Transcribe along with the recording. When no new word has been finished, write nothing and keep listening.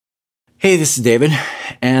Hey, this is David,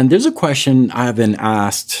 and there's a question I've been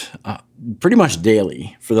asked pretty much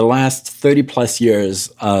daily for the last 30 plus years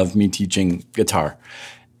of me teaching guitar.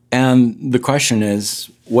 And the question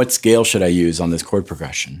is, what scale should I use on this chord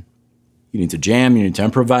progression? You need to jam, you need to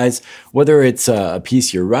improvise, whether it's a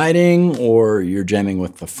piece you're writing or you're jamming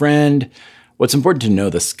with a friend. What's important to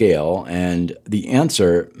know the scale, and the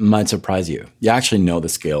answer might surprise you. You actually know the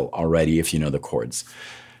scale already if you know the chords.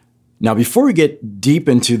 Now, before we get deep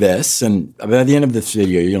into this, and by the end of this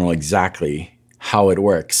video, you'll know exactly how it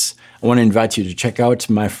works, I want to invite you to check out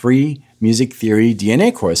my free Music Theory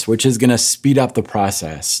DNA course, which is going to speed up the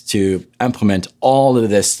process to implement all of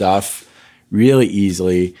this stuff really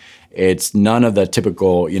easily. It's none of the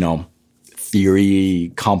typical,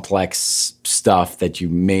 theory, complex stuff that you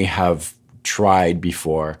may have tried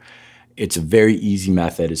before. It's a very easy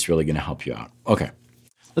method. It's really going to help you out. Okay,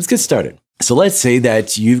 let's get started. So let's say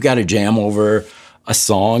that you've got to jam over a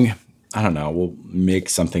song. I don't know, we'll make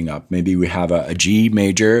something up. Maybe we have a G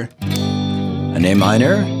major, an A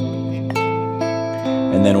minor,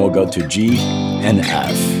 and then we'll go to G and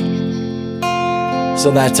F. So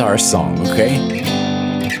that's our song, okay?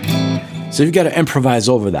 So you've got to improvise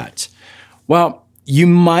over that. Well, you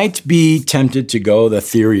might be tempted to go the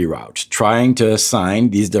theory route, trying to assign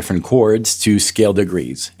these different chords to scale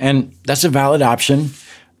degrees. And that's a valid option,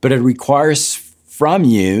 but it requires from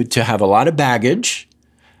you to have a lot of baggage,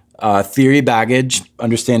 theory baggage,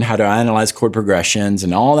 understand how to analyze chord progressions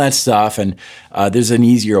and all that stuff, and there's an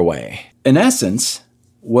easier way. In essence,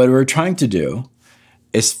 what we're trying to do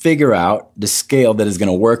is figure out the scale that is going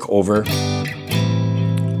to work over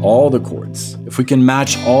all the chords. If we can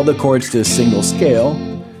match all the chords to a single scale,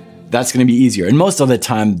 that's going to be easier. And most of the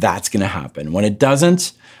time, that's going to happen. When it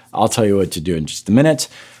doesn't, I'll tell you what to do in just a minute.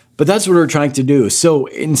 But that's what we're trying to do. So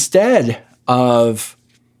instead of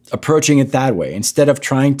approaching it that way, instead of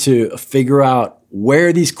trying to figure out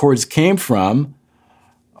where these chords came from,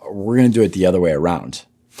 we're going to do it the other way around.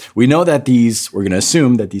 We know that we're going to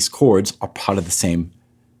assume that these chords are part of the same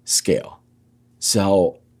scale.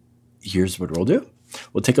 So here's what we'll do.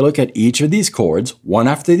 We'll take a look at each of these chords, one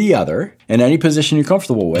after the other, in any position you're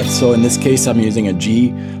comfortable with. So in this case, I'm using a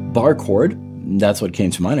G bar chord. That's what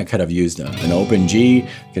came to mind. I could have used an open G,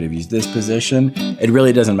 could have used this position. It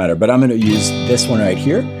really doesn't matter, but I'm going to use this one right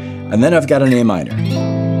here. And then I've got an A minor.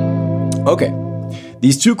 Okay,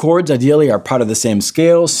 these two chords ideally are part of the same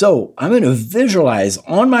scale. So I'm going to visualize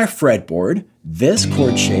on my fretboard this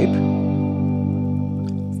chord shape,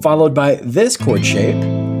 followed by this chord shape.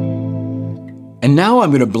 And now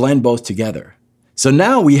I'm going to blend both together. So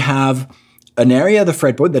now we have an area of the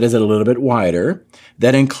fretboard that is a little bit wider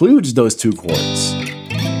that includes those two chords.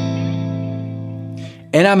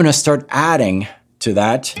 And I'm going to start adding to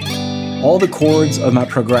that all the chords of my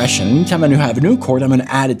progression. Anytime I have a new chord, I'm going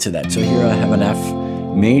to add it to that. So here I have an F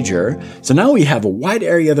major. So now we have a wide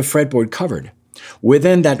area of the fretboard covered.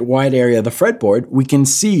 Within that wide area of the fretboard, we can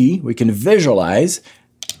visualize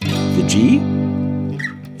the G,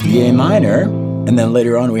 the A minor, and then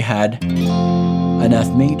later on we had an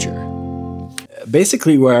F major.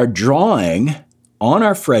 Basically, we're drawing on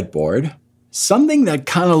our fretboard something that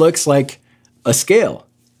kind of looks like a scale.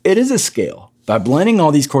 It is a scale. By blending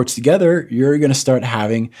all these chords together, you're going to start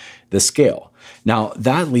having the scale. Now,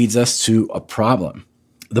 that leads us to a problem.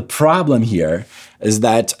 The problem here is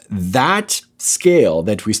that scale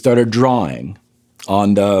that we started drawing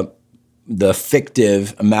on the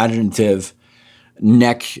fictive, imaginative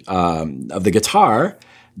neck of the guitar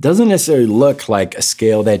doesn't necessarily look like a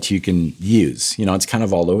scale that you can use. It's kind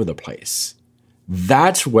of all over the place.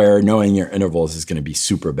 That's where knowing your intervals is going to be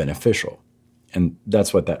super beneficial. And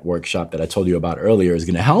that's what that workshop that I told you about earlier is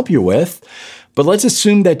going to help you with. But let's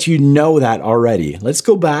assume that you know that already. Let's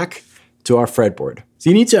go back to our fretboard. So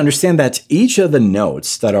you need to understand that each of the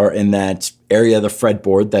notes that are in that area of the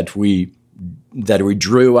fretboard that we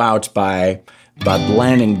drew out by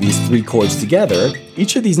blending these three chords together,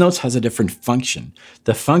 each of these notes has a different function.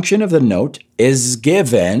 The function of the note is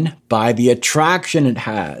given by the attraction it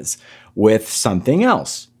has with something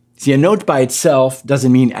else. See, a note by itself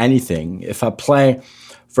doesn't mean anything. If I play,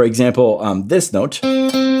 for example, this note,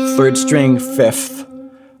 third string, fifth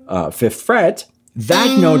fret,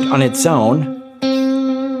 that note on its own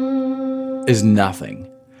is nothing.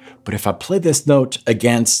 But if I play this note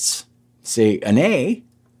against, say, an A,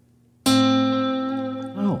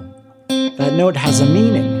 that note has a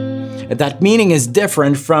meaning. And that meaning is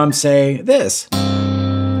different from, say, this.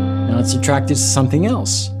 Now it's attracted to something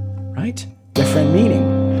else, right? Different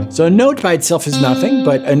meaning. So a note by itself is nothing,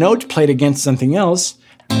 but a note played against something else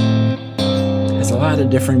has a lot of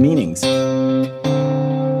different meanings.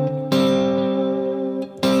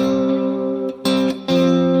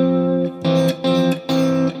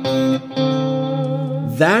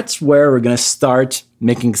 that's where we're going to start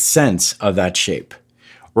making sense of that shape.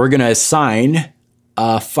 We're going to assign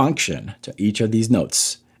a function to each of these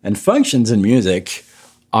notes. And functions in music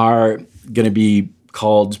are going to be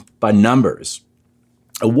called by numbers.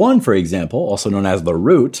 A 1, for example, also known as the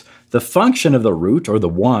root, the function of the root, or the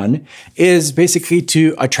 1, is basically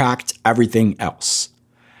to attract everything else.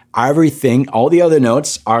 Everything, all the other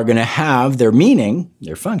notes are going to have their meaning,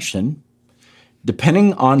 their function,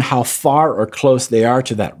 depending on how far or close they are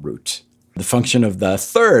to that root. The function of the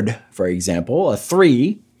third, for example, a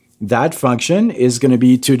 3, that function is going to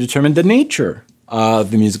be to determine the nature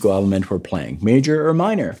of the musical element we're playing, major or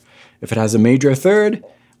minor. If it has a major third,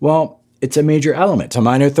 well, it's a major element. A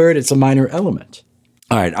minor third, it's a minor element.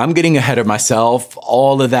 All right, I'm getting ahead of myself.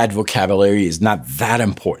 All of that vocabulary is not that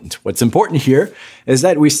important. What's important here is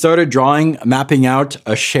that we started mapping out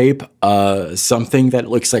a shape, something that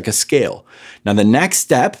looks like a scale. Now, the next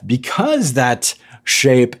step, because that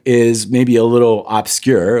shape is maybe a little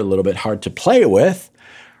obscure, a little bit hard to play with,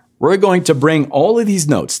 we're going to bring all of these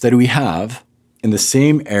notes that we have in the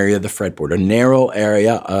same area of the fretboard, a narrow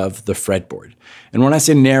area of the fretboard. And when I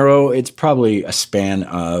say narrow, it's probably a span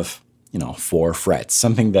of, 4 frets,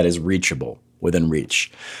 something that is reachable, within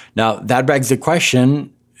reach. Now, that begs the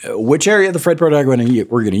question, which area of the fretboard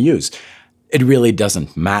we're going to use? It really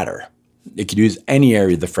doesn't matter. You could use any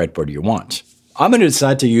area of the fretboard you want. I'm going to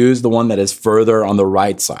decide to use the one that is further on the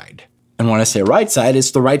right side. And when I say right side,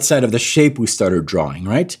 it's the right side of the shape we started drawing,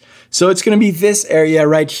 right? So it's going to be this area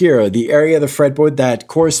right here, the area of the fretboard that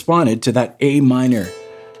corresponded to that A minor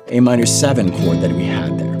 7 chord that we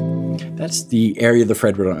had there. That's the area of the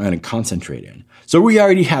fretboard I'm going to concentrate in. So we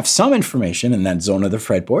already have some information in that zone of the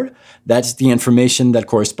fretboard. That's the information that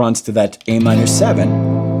corresponds to that A minor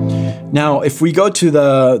 7. Now, if we go to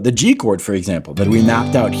the G chord, for example, that we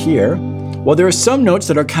mapped out here, well, there are some notes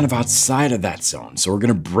that are kind of outside of that zone, so we're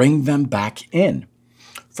going to bring them back in.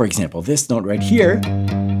 For example, this note right here,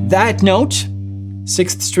 that note,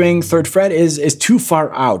 6th string, 3rd fret, is too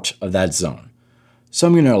far out of that zone. So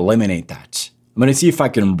I'm going to eliminate that. I'm going to see if I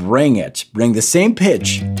can bring the same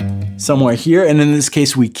pitch somewhere here, and in this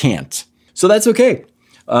case, we can't. So that's okay.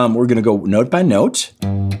 We're going to go note by note.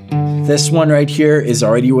 This one right here is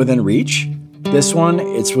already within reach. This one,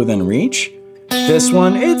 it's within reach. This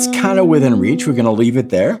one, it's kind of within reach. We're going to leave it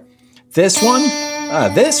there. This one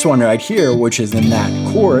right here, which is in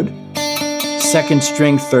that chord, 2nd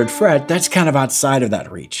string, 3rd fret, that's kind of outside of that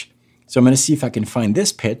reach. So I'm going to see if I can find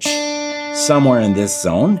this pitch somewhere in this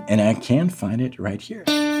zone, and I can find it right here.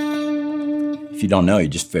 If you don't know, you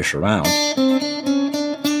just fish around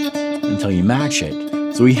until you match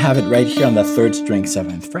it. So we have it right here on the 3rd string,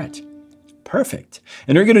 7th fret. Perfect.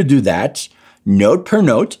 And we're going to do that note per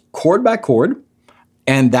note, chord by chord,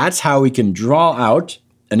 and that's how we can draw out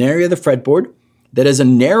an area of the fretboard that is a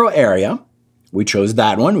narrow area. We chose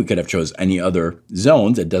that one. We could have chose any other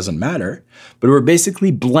zones. It doesn't matter. But we're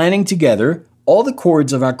basically blending together all the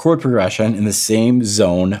chords of our chord progression in the same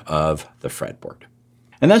zone of the fretboard.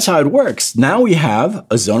 And that's how it works. Now we have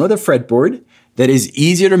a zone of the fretboard that is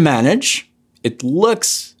easier to manage. It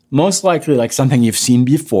looks most likely like something you've seen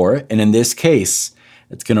before. And in this case,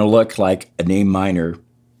 it's going to look like an A minor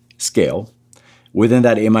scale. Within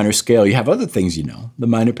that A minor scale, you have other things the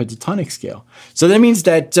minor pentatonic scale. So that means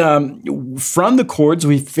that from the chords,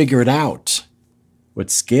 we figured out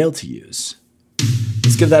what scale to use.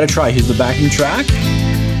 Let's give that a try. Here's the backing track.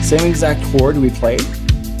 Same exact chord we played.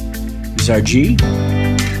 Here's our G,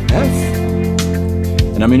 F,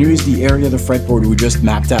 and I'm going to use the area of the fretboard we just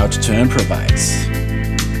mapped out to improvise.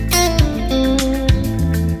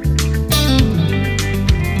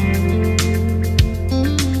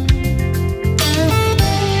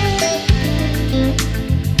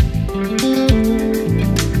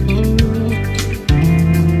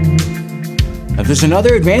 Now, there's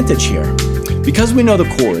another advantage here. Because we know the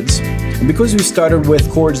chords, and because we started with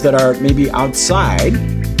chords that are maybe outside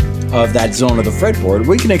of that zone of the fretboard,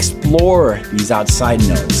 we can explore these outside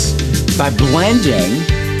notes by blending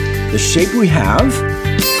the shape we have.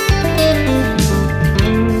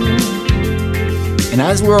 And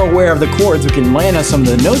as we're aware of the chords, we can land on some of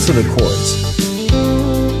the notes of the chords.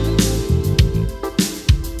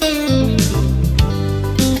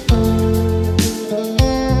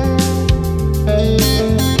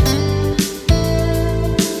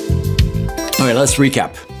 Let's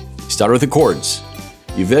recap. You start with the chords.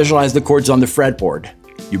 You visualize the chords on the fretboard.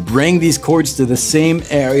 You bring these chords to the same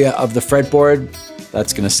area of the fretboard.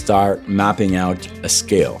 That's going to start mapping out a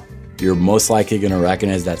scale. You're most likely going to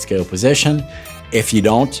recognize that scale position. If you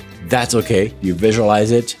don't, that's okay. You visualize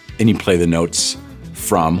it and you play the notes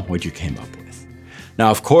from what you came up with. Now,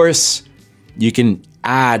 of course, you can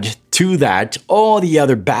add to that all the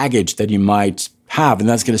other baggage that you might have, and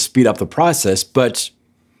that's going to speed up the process. But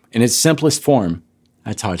in its simplest form,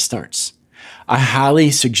 that's how it starts. I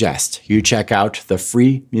highly suggest you check out the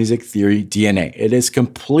free Music Theory DNA. It is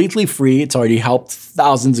completely free. It's already helped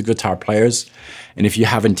thousands of guitar players. And if you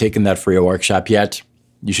haven't taken that free workshop yet,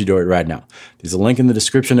 you should do it right now. There's a link in the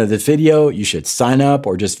description of this video. You should sign up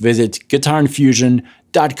or just visit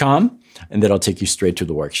guitarinfusion.com and that'll take you straight to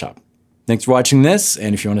the workshop. Thanks for watching this.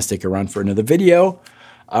 And if you want to stick around for another video,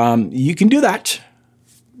 you can do that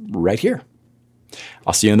right here.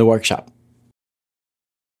 I'll see you in the workshop.